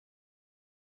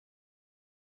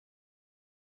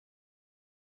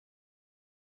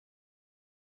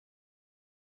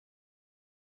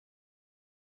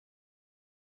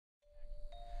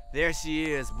There she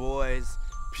is, boys.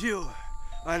 Pure,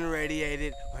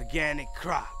 unradiated, organic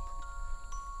crop.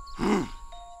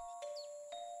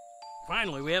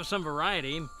 Finally, we have some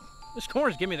variety. This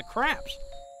corn's giving me the craps.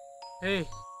 Hey,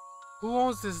 who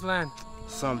owns this land?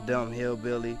 Some dumb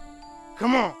hillbilly.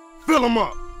 Come on, fill him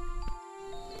up.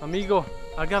 Amigo,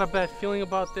 I got a bad feeling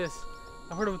about this.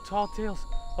 I heard of tall tales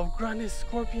of Grandes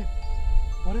Scorpion.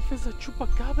 What if it's a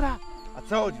chupacabra? I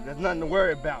told you, there's nothing to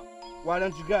worry about. Why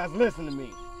don't you guys listen to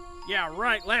me? Yeah,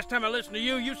 right. Last time I listened to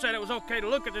you, you said it was okay to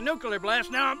look at the nuclear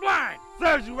blast. Now I'm blind.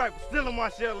 Serves you right for stealing my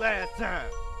shell last time.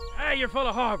 Hey, you're full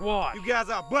of hogwash. You guys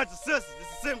are a bunch of sissies. This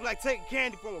is simply like taking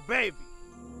candy from a baby.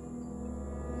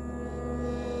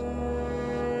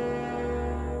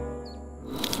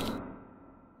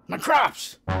 My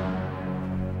crops!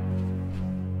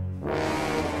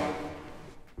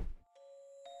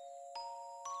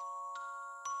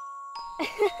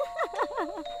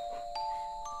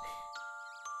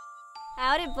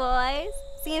 Howdy, boys.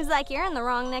 Seems like you're in the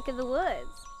wrong neck of the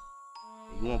woods.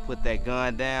 You wanna put that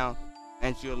gun down?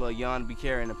 Ain't you a little young to be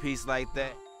carrying a piece like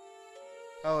that?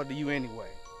 How old are you anyway?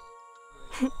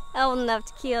 Old enough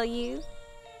to kill you.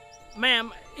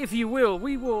 Ma'am, if you will,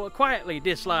 we will quietly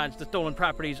dislodge the stolen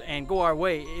properties and go our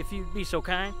way, if you'd be so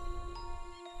kind.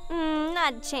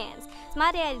 Not a chance.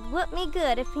 My dad'd whoop me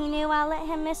good if he knew I let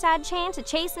him miss our chance of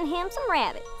chasing him some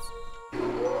rabbits.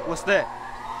 What's that?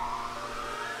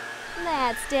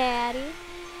 That's Daddy.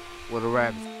 What a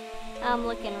rabbit. I'm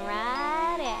looking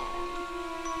right at him.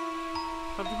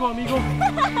 Time to go, amigo.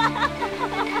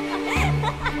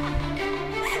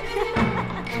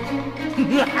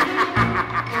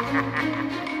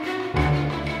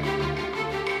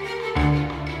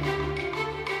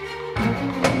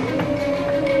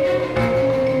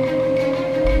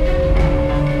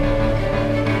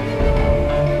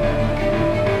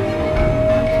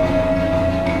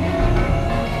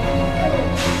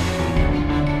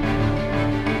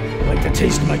 Like the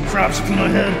taste of my crops from my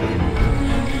head.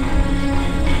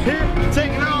 Here,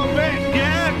 take it all back,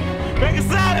 Gab. Make a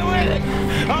salad with it.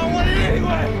 I don't want it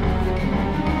anyway.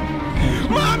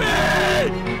 Mommy!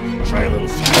 Try a little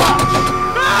squash.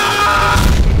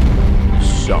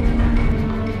 Suck.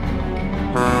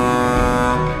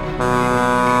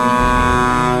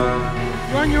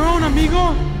 You're on your own,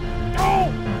 amigo. Oh!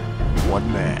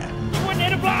 One man. You wouldn't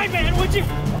hit a blind man, would you?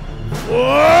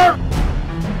 Or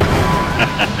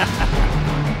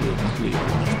we'll clear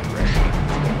this pressure.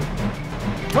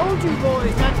 Told you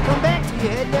boys not to come back till you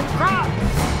had them crops.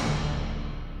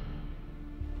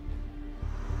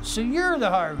 So you're the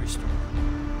harvester.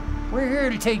 We're here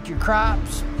to take your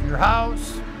crops, your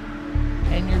house,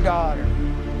 and your daughter.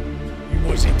 You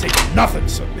boys ain't taking nothing,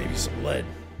 so maybe some lead.